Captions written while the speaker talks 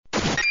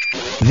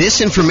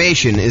This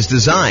information is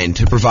designed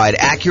to provide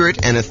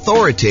accurate and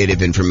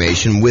authoritative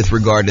information with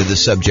regard to the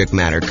subject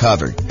matter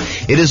covered.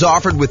 It is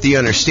offered with the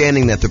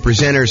understanding that the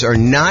presenters are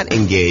not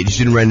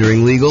engaged in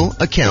rendering legal,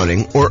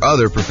 accounting, or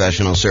other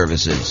professional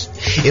services.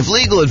 If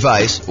legal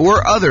advice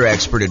or other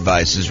expert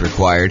advice is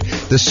required,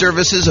 the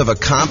services of a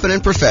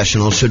competent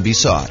professional should be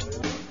sought.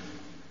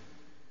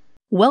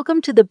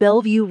 Welcome to the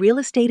Bellevue Real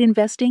Estate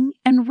Investing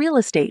and Real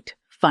Estate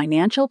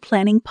Financial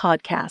Planning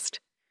Podcast.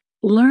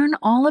 Learn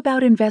all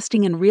about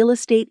investing in real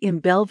estate in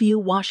Bellevue,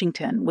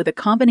 Washington, with a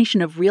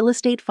combination of real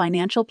estate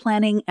financial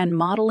planning and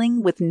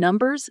modeling with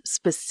numbers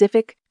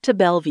specific to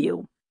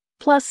Bellevue,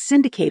 plus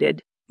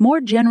syndicated,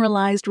 more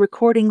generalized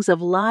recordings of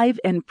live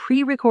and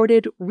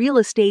pre-recorded real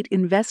estate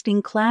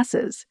investing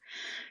classes,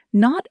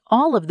 not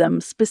all of them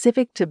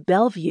specific to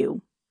Bellevue.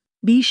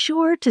 Be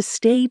sure to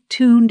stay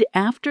tuned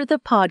after the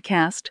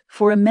podcast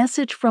for a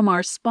message from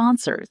our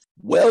sponsors.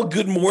 Well,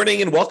 good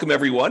morning and welcome,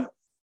 everyone.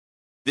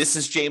 This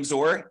is James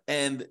Orr,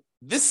 and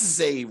this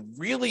is a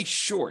really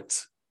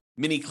short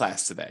mini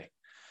class today.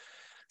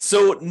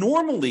 So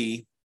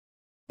normally,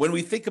 when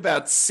we think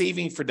about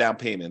saving for down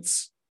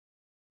payments,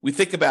 we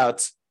think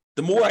about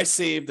the more I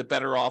save, the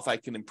better off I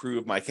can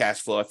improve my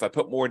cash flow. If I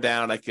put more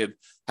down, I could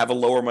have a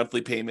lower monthly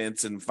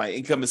payment, and if my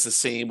income is the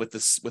same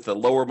with a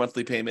lower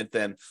monthly payment,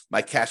 then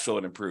my cash flow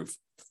would improve.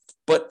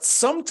 But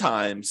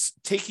sometimes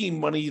taking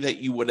money that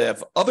you would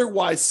have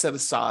otherwise set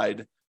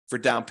aside for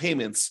down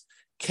payments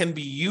can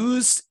be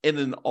used in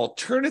an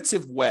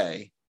alternative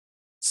way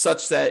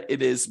such that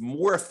it is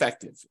more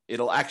effective.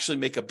 It'll actually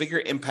make a bigger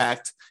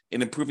impact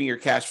in improving your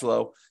cash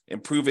flow,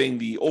 improving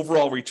the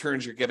overall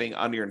returns you're getting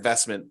on your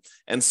investment.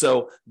 And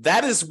so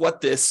that is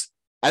what this,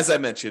 as I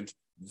mentioned,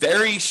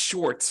 very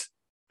short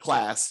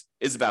class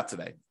is about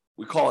today.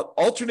 We call it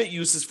alternate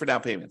uses for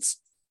down payments.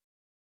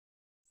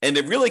 And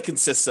it really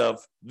consists of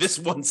this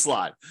one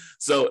slide.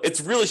 So it's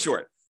really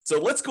short. So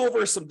let's go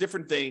over some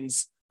different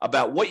things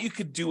about what you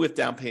could do with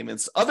down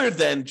payments other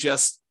than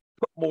just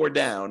put more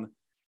down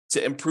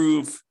to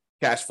improve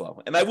cash flow.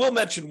 And I will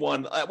mention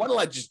one. Why don't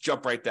I just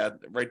jump right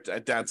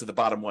down to the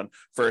bottom one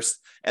first?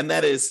 And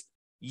that is,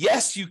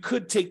 yes, you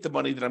could take the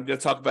money that I'm going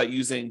to talk about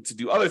using to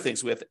do other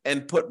things with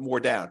and put more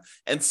down.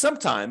 And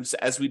sometimes,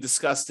 as we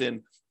discussed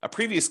in a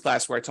previous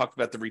class where I talked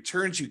about the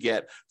returns you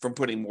get from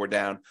putting more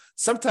down,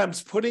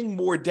 sometimes putting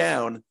more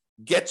down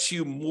gets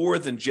you more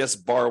than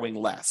just borrowing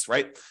less,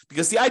 right?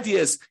 Because the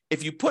idea is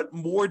if you put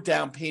more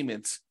down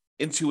payment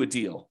into a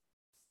deal,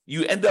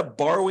 you end up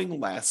borrowing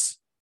less,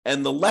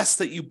 and the less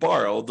that you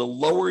borrow, the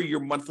lower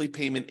your monthly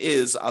payment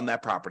is on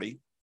that property.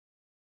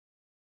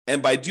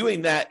 And by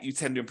doing that, you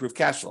tend to improve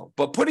cash flow.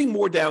 But putting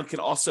more down can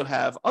also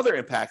have other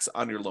impacts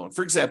on your loan.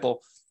 For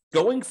example,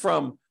 going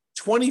from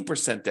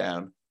 20%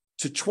 down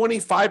to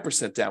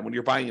 25% down when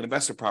you're buying an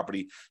investment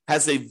property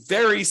has a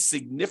very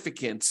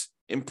significant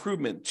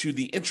improvement to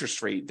the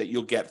interest rate that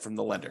you'll get from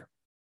the lender.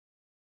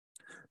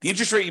 The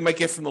interest rate you might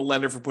get from the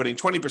lender for putting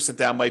 20%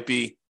 down might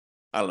be,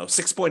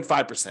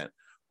 6.5%.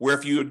 Where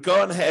if you had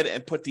gone ahead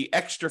and put the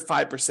extra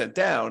 5%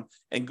 down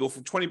and go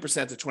from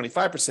 20% to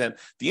 25%,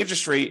 the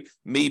interest rate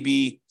may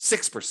be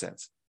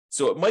 6%.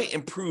 So it might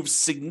improve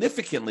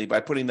significantly by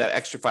putting that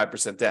extra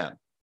 5% down.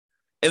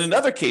 And in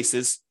other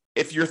cases,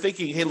 if you're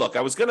thinking, hey, look,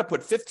 I was going to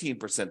put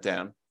 15%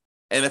 down,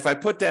 and if I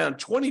put down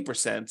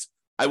 20%,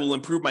 I will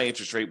improve my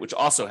interest rate, which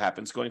also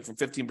happens. Going from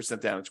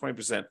 15% down to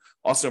 20%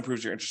 also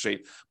improves your interest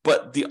rate.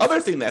 But the other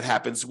thing that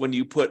happens when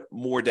you put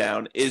more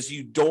down is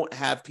you don't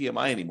have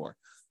PMI anymore.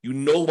 You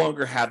no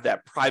longer have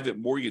that private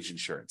mortgage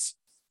insurance.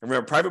 And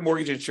remember, private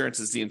mortgage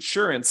insurance is the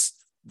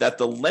insurance that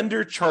the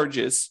lender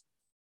charges,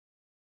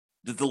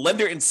 that the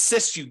lender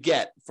insists you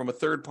get from a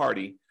third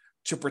party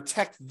to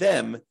protect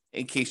them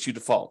in case you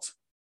default.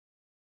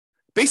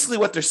 Basically,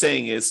 what they're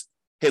saying is,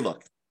 hey,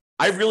 look,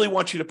 I really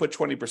want you to put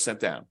 20%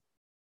 down.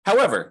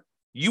 However,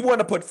 you want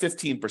to put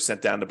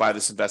 15% down to buy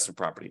this investment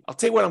property. I'll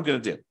tell you what I'm going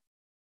to do.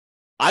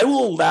 I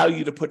will allow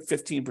you to put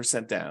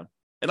 15% down,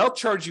 and I'll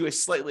charge you a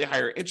slightly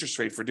higher interest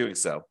rate for doing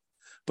so.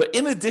 But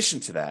in addition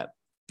to that,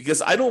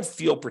 because I don't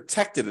feel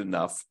protected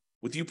enough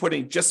with you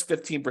putting just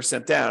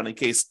 15% down in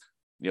case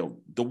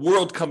the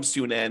world comes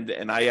to an end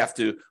and I have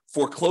to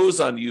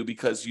foreclose on you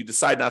because you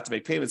decide not to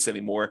make payments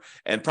anymore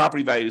and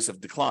property values have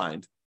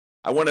declined,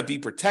 I want to be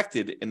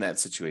protected in that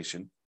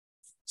situation.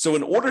 So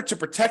in order to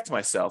protect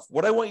myself,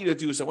 what I want you to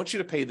do is I want you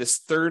to pay this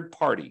third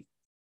party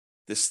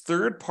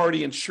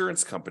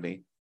insurance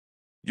company.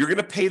 You're going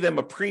to pay them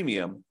a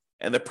premium,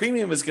 and the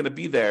premium is going to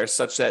be there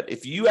such that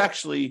if you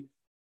actually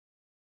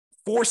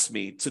force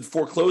me to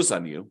foreclose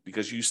on you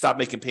because you stop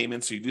making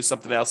payments or you do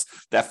something else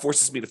that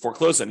forces me to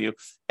foreclose on you,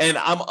 and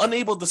I'm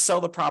unable to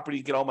sell the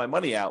property, get all my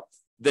money out,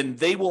 then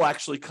they will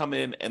actually come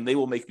in and they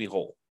will make me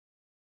whole.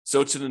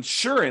 So it's an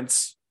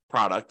insurance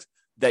product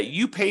that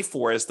you pay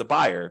for as the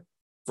buyer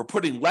for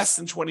putting less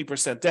than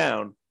 20%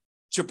 down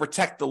to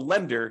protect the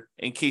lender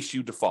in case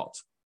you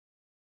default.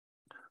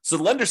 So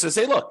the lender says,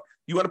 hey, look,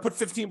 you want to put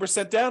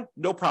 15% down?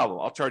 No problem.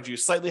 I'll charge you a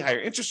slightly higher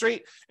interest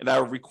rate, and I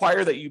will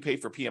require that you pay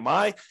for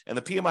PMI, and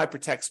the PMI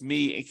protects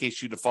me in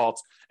case you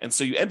default. And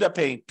so you end up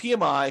paying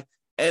PMI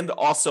and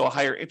also a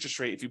higher interest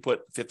rate if you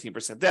put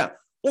 15% down.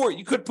 Or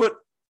you could put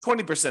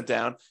 20%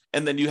 down,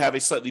 and then you have a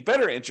slightly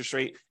better interest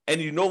rate,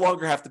 and you no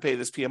longer have to pay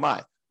this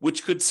PMI,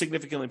 which could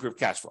significantly improve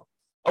cash flow.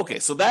 Okay,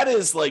 so that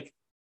is like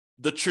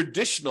the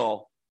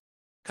traditional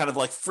kind of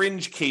like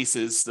fringe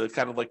cases, the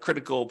kind of like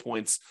critical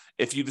points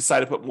if you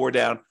decide to put more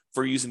down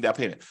for using down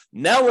payment.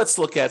 Now let's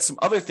look at some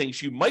other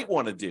things you might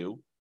want to do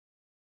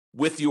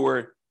with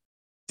your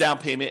down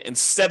payment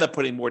instead of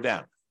putting more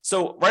down.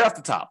 So right off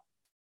the top,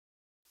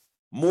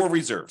 more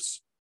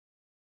reserves.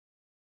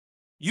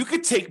 You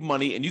could take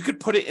money and you could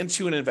put it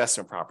into an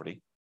investment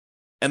property.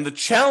 And the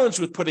challenge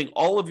with putting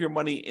all of your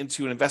money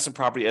into an investment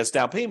property as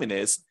down payment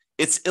is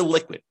it's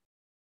illiquid.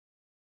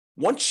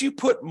 Once you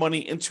put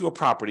money into a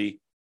property,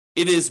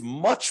 it is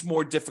much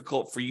more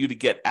difficult for you to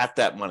get at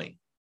that money.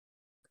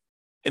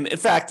 And in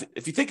fact,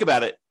 if you think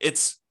about it,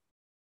 it's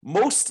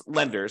most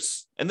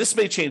lenders, and this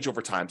may change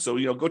over time. So,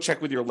 go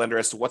check with your lender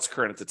as to what's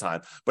current at the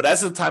time. But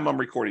as of the time I'm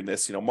recording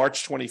this,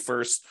 March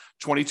 21st,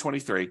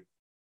 2023,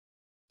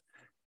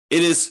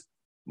 it is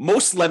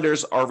most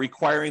lenders are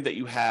requiring that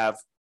you have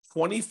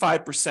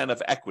 25%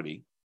 of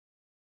equity.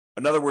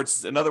 In other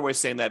words, another way of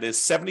saying that is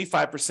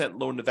 75%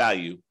 loan to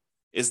value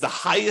is the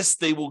highest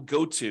they will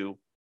go to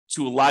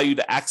allow you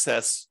to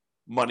access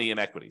money and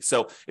equity.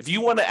 So if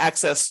you want to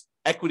access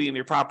equity in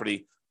your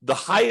property, the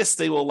highest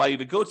they will allow you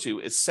to go to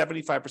is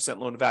 75%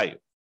 loan to value.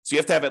 So you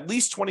have to have at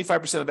least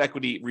 25% of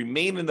equity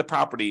remain in the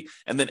property,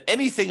 and then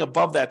anything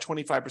above that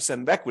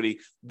 25% of equity,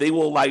 they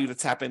will allow you to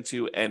tap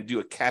into and do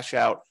a cash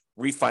out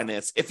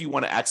refinance if you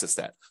want to access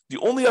that. The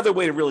only other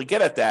way to really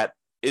get at that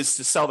is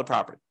to sell the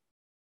property.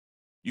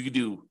 You could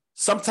do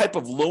some type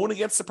of loan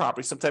against the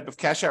property, some type of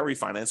cash out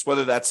refinance,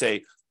 whether that's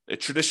a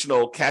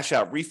traditional cash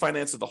out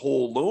refinance of the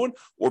whole loan,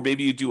 or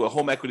maybe you do a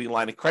home equity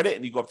line of credit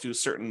and you go up to a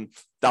certain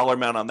dollar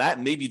amount on that,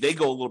 and maybe they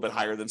go a little bit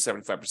higher than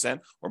 75%,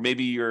 or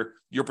maybe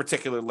your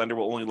particular lender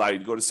will only allow you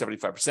to go to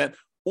 75%,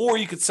 or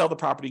you could sell the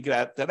property,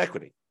 get that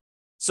equity.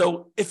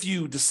 So if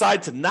you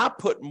decide to not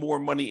put more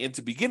money in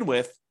to begin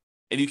with,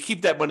 and you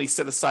keep that money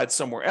set aside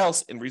somewhere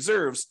else in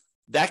reserves,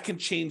 that can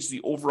change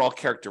the overall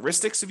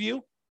characteristics of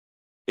you.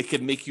 It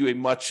can make you a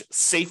much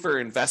safer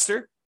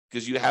investor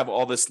because you have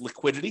all this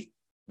liquidity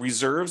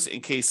reserves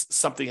in case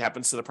something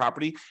happens to the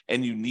property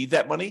and you need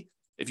that money.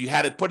 If you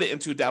had to put it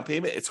into a down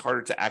payment, it's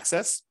harder to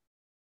access.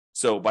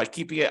 So by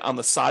keeping it on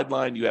the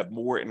sideline, you have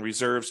more in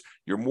reserves,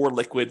 you're more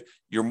liquid,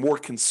 you're more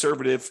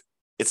conservative,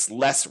 it's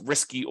less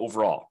risky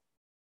overall.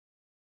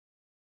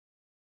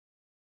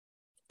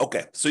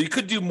 Okay, so you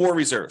could do more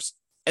reserves.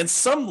 And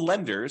some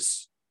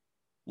lenders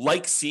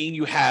like seeing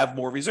you have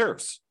more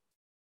reserves.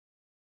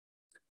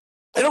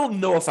 I don't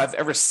know if I've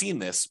ever seen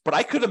this, but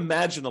I could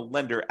imagine a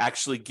lender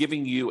actually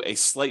giving you a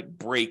slight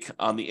break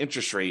on the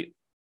interest rate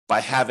by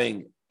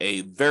having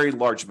a very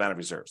large amount of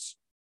reserves.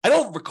 I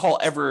don't recall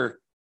ever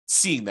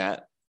seeing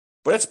that,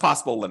 but it's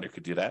possible a lender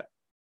could do that,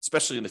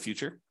 especially in the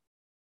future,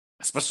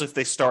 especially if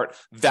they start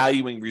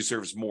valuing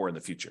reserves more in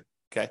the future,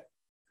 okay?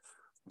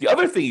 The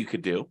other thing you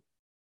could do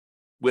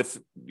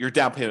with your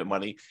down payment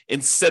money,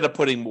 instead of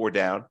putting more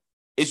down,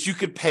 is you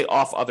could pay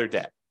off other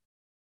debt.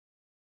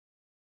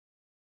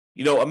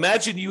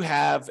 Imagine you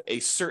have a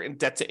certain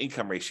debt to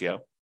income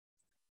ratio,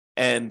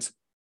 and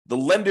the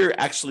lender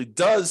actually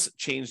does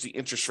change the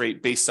interest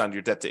rate based on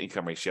your debt to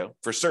income ratio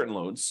for certain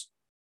loans.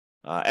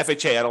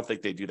 FHA, I don't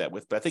think they do that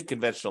with, but I think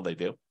conventional they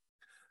do.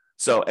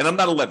 So, and I'm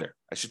not a lender.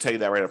 I should tell you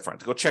that right up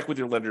front. Go check with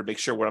your lender to make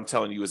sure what I'm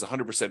telling you is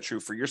 100% true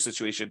for your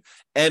situation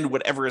and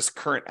whatever is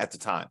current at the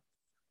time.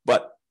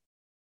 But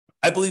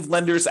I believe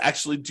lenders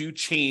actually do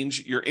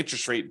change your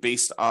interest rate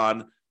based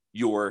on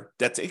your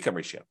debt to income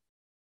ratio.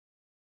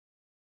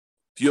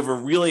 If you have a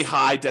really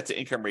high debt to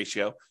income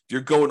ratio, if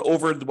you're going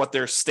over what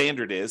their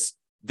standard is,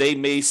 they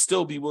may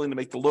still be willing to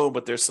make the loan,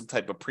 but there's some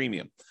type of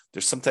premium.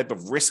 There's some type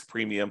of risk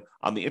premium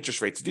on the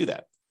interest rate to do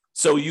that.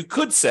 So you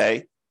could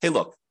say, hey,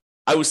 look,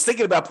 I was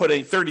thinking about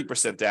putting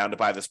 30% down to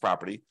buy this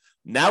property.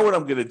 Now what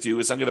I'm going to do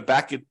is I'm going to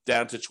back it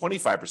down to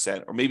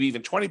 25% or maybe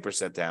even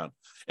 20% down.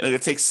 And I'm going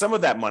to take some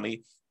of that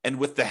money and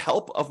with the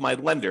help of my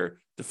lender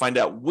to find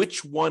out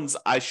which ones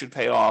I should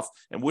pay off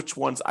and which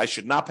ones I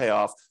should not pay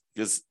off,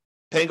 because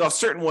paying off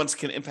certain ones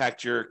can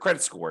impact your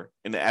credit score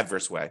in an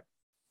adverse way.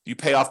 You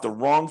pay off the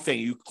wrong thing.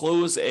 You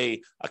close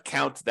a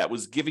account that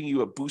was giving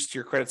you a boost to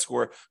your credit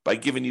score by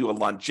giving you a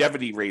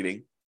longevity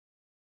rating.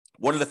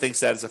 One of the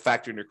things that is a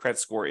factor in your credit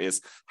score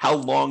is how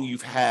long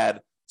you've had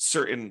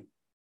certain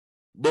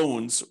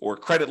loans or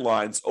credit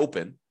lines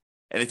open.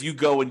 And if you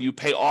go and you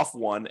pay off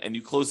one and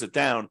you close it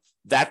down,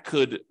 that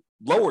could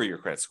lower your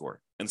credit score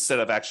instead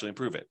of actually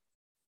improve it.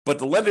 But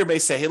the lender may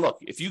say, hey, look,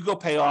 if you go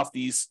pay off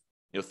these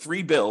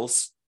 3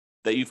 bills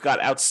that you've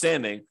got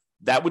outstanding,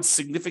 that would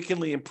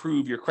significantly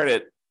improve your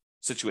credit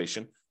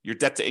situation, your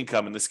debt to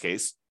income in this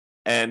case,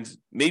 and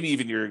maybe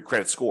even your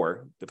credit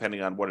score,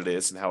 depending on what it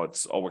is and how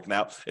it's all working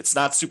out. It's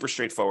not super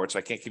straightforward, so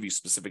I can't give you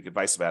specific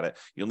advice about it.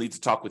 You'll need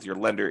to talk with your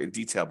lender in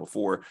detail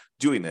before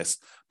doing this.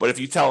 But if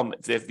you tell them,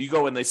 if you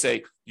go and they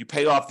say, you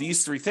pay off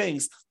these 3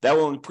 things, that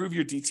will improve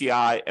your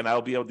DTI and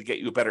I'll be able to get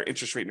you a better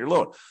interest rate in your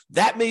loan.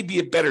 That may be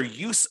a better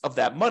use of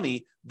that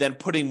money than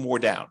putting more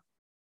down.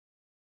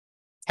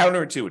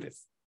 Counterintuitive.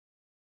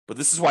 But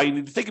this is why you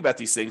need to think about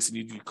these things and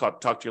you need to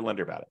talk to your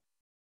lender about it.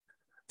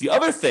 The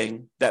other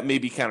thing that may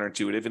be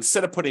counterintuitive,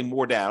 instead of putting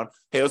more down,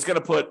 hey, I was going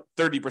to put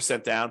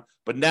 30% down,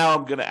 but now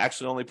I'm going to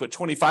actually only put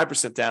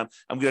 25% down.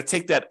 I'm going to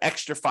take that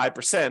extra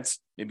 5%,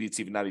 maybe it's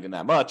even not even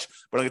that much,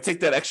 but I'm going to take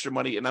that extra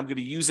money and I'm going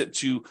to use it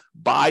to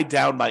buy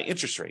down my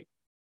interest rate.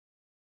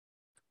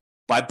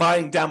 By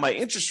buying down my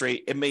interest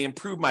rate, it may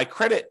improve my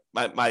credit,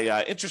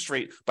 my interest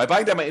rate. By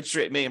buying down my interest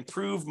rate, it may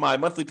improve my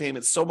monthly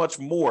payments so much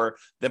more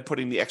than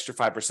putting the extra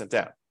 5%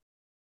 down.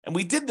 And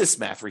we did this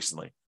math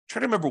recently.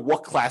 Trying to remember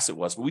what class it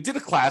was, but we did a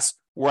class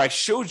where I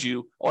showed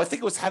you, I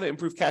think it was how to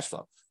improve cash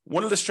flow.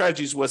 One of the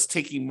strategies was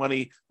taking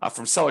money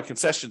from seller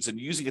concessions and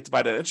using it to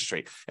buy down interest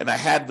rate. And I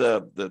had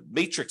the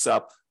matrix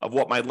up of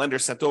what my lender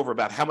sent over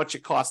about how much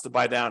it costs to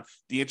buy down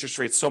the interest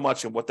rate so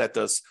much and what that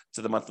does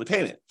to the monthly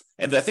payment.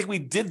 And I think we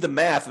did the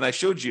math and I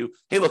showed you,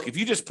 hey, look, if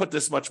you just put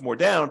this much more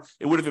down,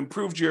 it would have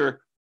improved your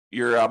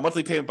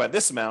monthly payment by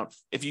this amount.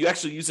 If you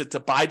actually use it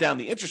to buy down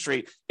the interest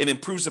rate, it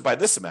improves it by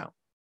this amount.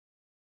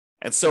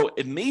 And so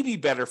it may be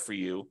better for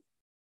you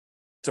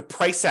to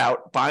price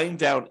out buying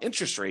down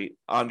interest rate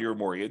on your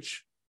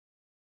mortgage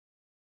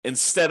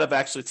instead of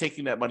actually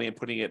taking that money and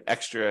putting it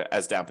extra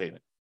as down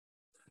payment.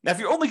 Now, if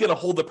you're only going to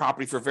hold the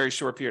property for a very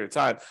short period of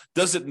time,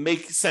 does it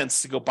make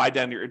sense to go buy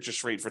down your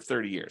interest rate for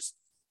 30 years?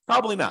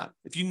 Probably not.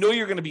 If you know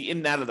you're going to be in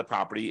and out of the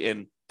property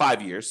in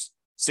 5 years,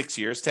 6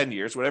 years, 10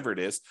 years, whatever it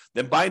is,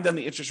 then buying down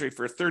the interest rate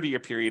for a 30-year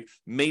period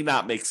may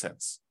not make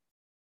sense.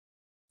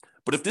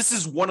 But if this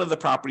is one of the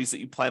properties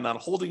that you plan on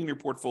holding in your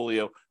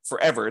portfolio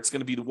forever, it's going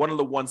to be one of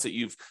the ones that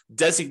you've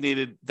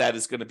designated that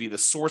is going to be the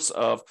source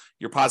of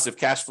your positive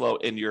cash flow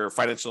in your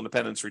financial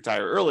independence,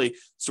 retire early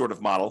sort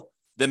of model,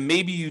 then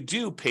maybe you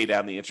do pay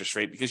down the interest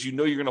rate because you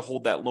know you're going to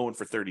hold that loan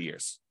for 30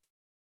 years.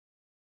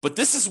 But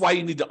this is why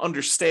you need to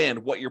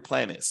understand what your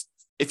plan is.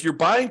 If you're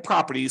buying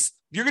properties,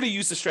 you're going to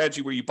use the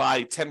strategy where you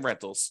buy 10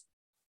 rentals,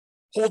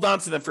 hold on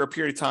to them for a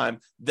period of time,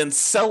 then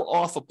sell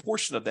off a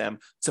portion of them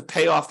to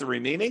pay off the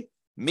remaining.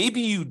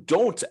 Maybe you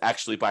don't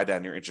actually buy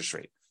down your interest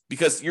rate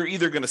because you're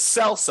either going to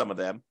sell some of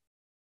them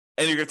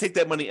and you're going to take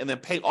that money and then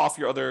pay off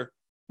your other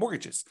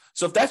mortgages.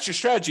 So if that's your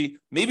strategy,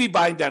 maybe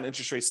buying down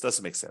interest rates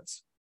doesn't make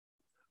sense.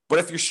 But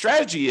if your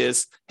strategy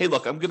is, hey,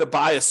 look, I'm going to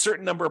buy a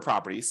certain number of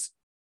properties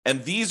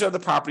and these are the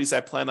properties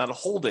I plan on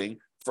holding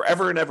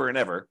forever and ever and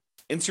ever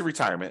into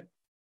retirement,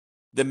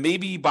 then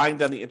maybe buying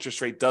down the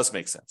interest rate does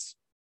make sense.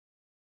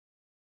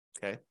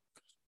 Okay.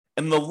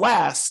 And the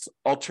last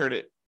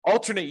alternate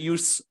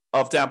use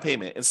of down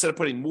payment, instead of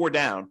putting more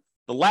down,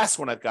 the last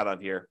one I've got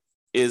on here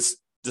is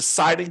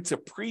deciding to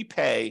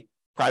prepay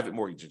private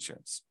mortgage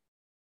insurance.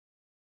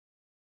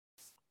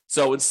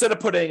 So instead of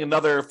putting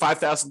another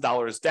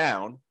 $5,000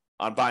 down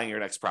on buying your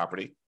next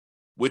property,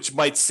 which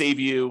might save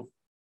you,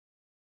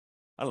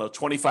 I don't know,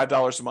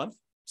 $25 a month,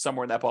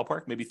 somewhere in that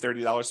ballpark, maybe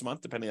 $30 a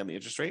month, depending on the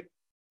interest rate,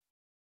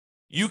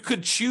 you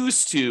could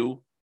choose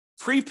to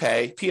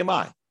prepay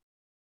PMI.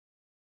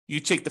 You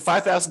take the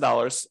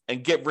 $5,000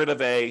 and get rid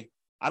of a,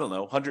 I don't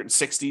know,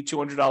 $160,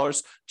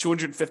 $200,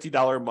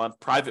 $250 a month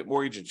private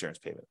mortgage insurance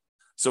payment.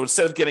 So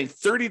instead of getting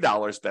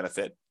 $30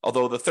 benefit,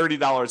 although the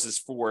 $30 is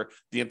for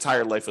the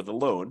entire life of the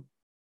loan,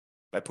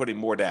 by putting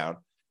more down,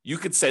 you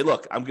could say,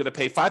 look, I'm going to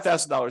pay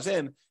 $5,000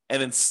 in,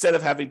 and instead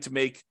of having to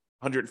make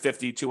 $150,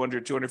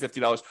 $200,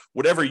 $250,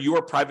 whatever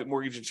your private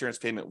mortgage insurance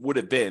payment would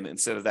have been,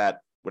 instead of that,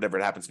 whatever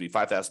it happens to be,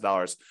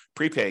 $5,000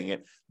 prepaying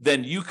it,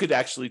 then you could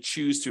actually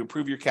choose to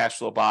improve your cash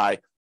flow by,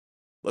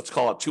 let's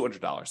call it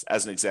 $200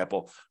 as an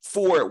example,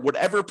 for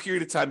whatever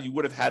period of time you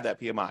would have had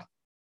that PMI.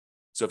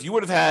 So if you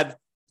would have had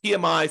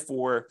PMI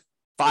for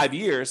 5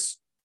 years,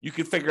 you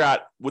could figure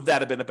out, would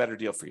that have been a better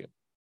deal for you?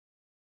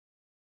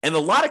 In a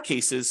lot of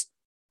cases,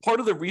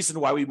 part of the reason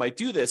why we might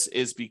do this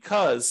is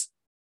because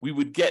we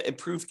would get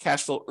improved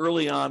cash flow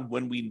early on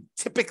when we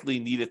typically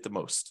need it the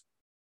most.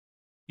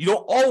 You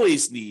don't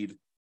always need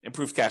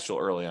improved cash flow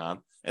early on.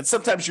 And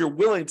sometimes you're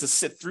willing to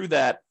sit through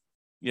that,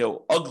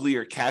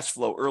 uglier cash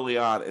flow early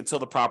on until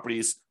the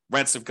property's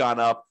rents have gone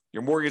up.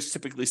 Your mortgage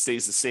typically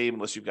stays the same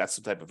unless you've got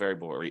some type of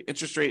variable rate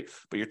interest rate,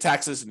 but your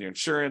taxes and your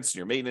insurance,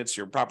 your maintenance,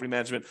 your property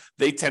management,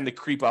 they tend to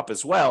creep up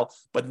as well,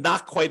 but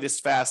not quite as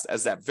fast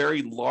as that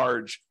very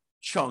large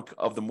chunk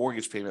of the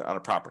mortgage payment on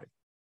a property.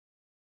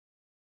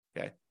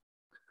 Okay.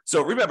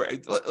 So remember,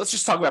 let's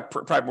just talk about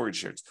private mortgage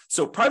insurance.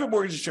 So private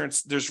mortgage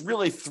insurance, there's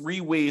really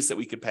 3 ways that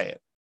we could pay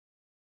it.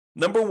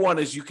 Number one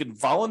is you can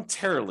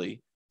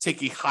voluntarily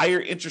take a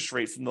higher interest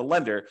rate from the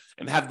lender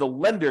and have the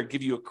lender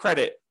give you a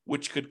credit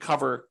which could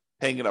cover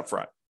paying it up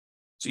front.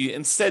 So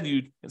instead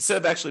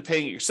of actually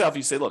paying it yourself,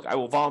 you say, look, I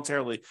will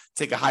voluntarily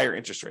take a higher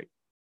interest rate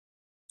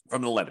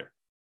from the lender.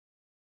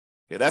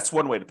 Okay, that's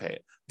one way to pay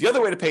it. The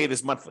other way to pay it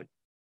is monthly.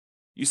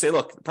 You say,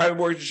 look, the private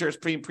mortgage insurance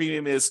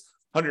premium is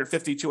 $150,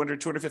 $200,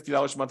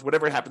 $250 a month,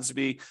 whatever it happens to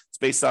be. It's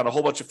based on a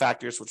whole bunch of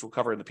factors, which we'll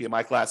cover in the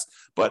PMI class.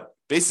 But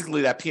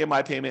basically, that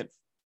PMI payment,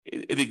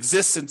 it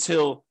exists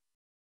until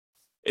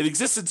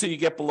you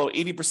get below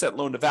 80%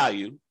 loan to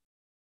value,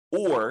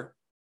 or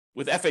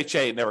with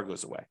FHA, it never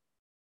goes away.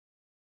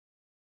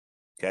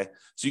 Okay,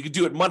 so you can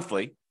do it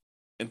monthly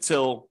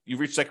until you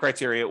reach that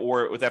criteria,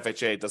 or with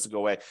FHA, it doesn't go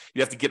away.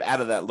 You have to get out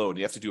of that loan.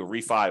 You have to do a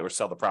refi or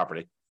sell the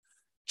property,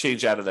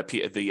 change out of the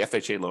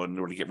FHA loan in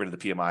order to get rid of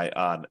the PMI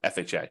on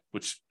FHA,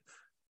 which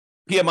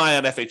PMI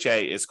on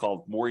FHA is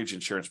called mortgage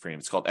insurance premium.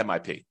 It's called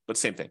MIP, but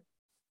same thing.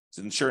 It's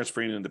an insurance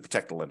premium to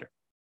protect the lender.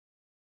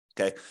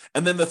 Okay.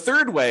 And then the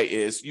third way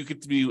is you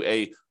could do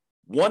a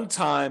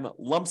one-time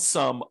lump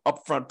sum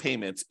upfront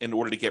payment in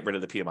order to get rid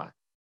of the PMI.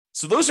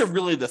 So those are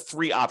really the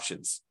three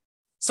options.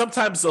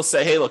 Sometimes they'll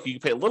say, hey, look, you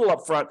can pay a little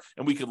upfront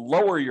and we could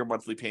lower your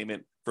monthly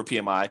payment for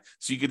PMI.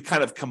 So you could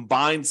kind of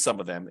combine some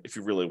of them if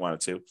you really wanted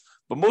to.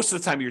 But most of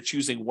the time you're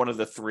choosing one of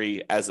the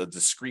three as a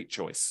discrete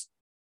choice.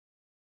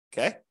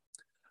 Okay.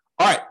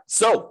 All right.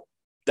 So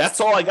that's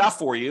all I got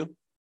for you.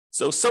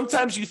 So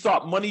sometimes you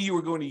thought money you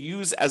were going to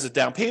use as a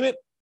down payment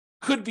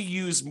could be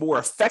used more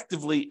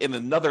effectively in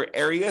another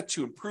area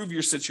to improve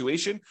your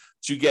situation,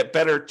 to get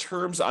better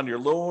terms on your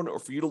loan, or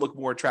for you to look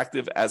more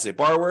attractive as a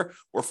borrower,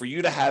 or for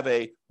you to have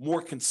a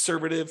more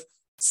conservative,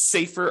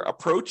 safer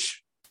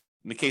approach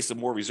in the case of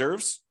more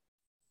reserves.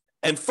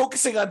 And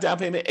focusing on down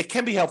payment, it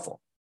can be helpful,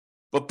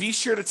 but be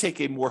sure to take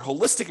a more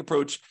holistic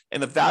approach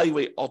and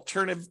evaluate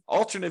alternate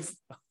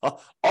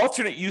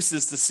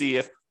uses to see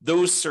if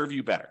those serve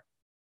you better.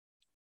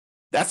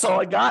 That's all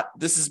I got.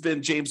 This has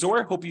been James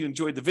Orr. Hope you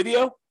enjoyed the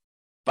video.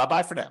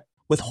 Bye-bye for now.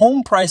 With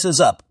home prices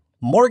up,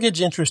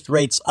 mortgage interest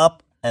rates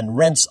up, and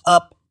rents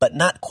up, but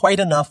not quite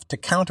enough to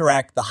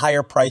counteract the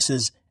higher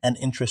prices and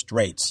interest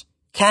rates.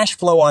 Cash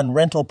flow on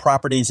rental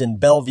properties in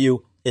Bellevue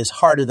is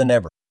harder than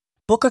ever.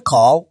 Book a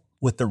call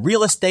with the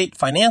Real Estate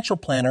Financial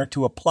Planner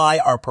to apply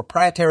our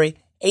proprietary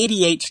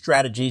 88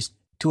 strategies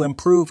to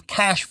improve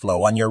cash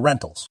flow on your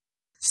rentals.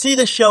 See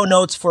the show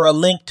notes for a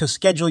link to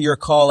schedule your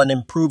call and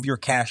improve your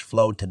cash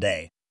flow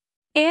today.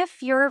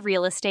 If you're a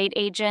real estate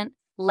agent,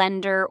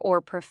 lender,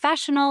 or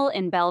professional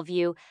in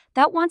Bellevue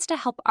that wants to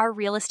help our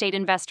real estate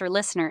investor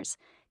listeners,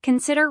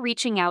 consider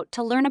reaching out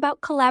to learn about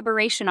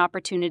collaboration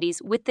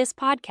opportunities with this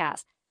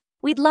podcast.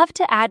 We'd love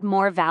to add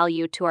more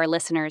value to our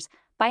listeners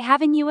by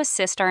having you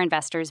assist our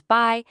investors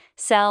buy,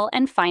 sell,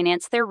 and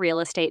finance their real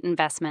estate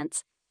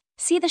investments.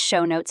 See the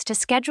show notes to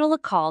schedule a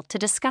call to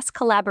discuss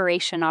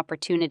collaboration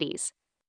opportunities.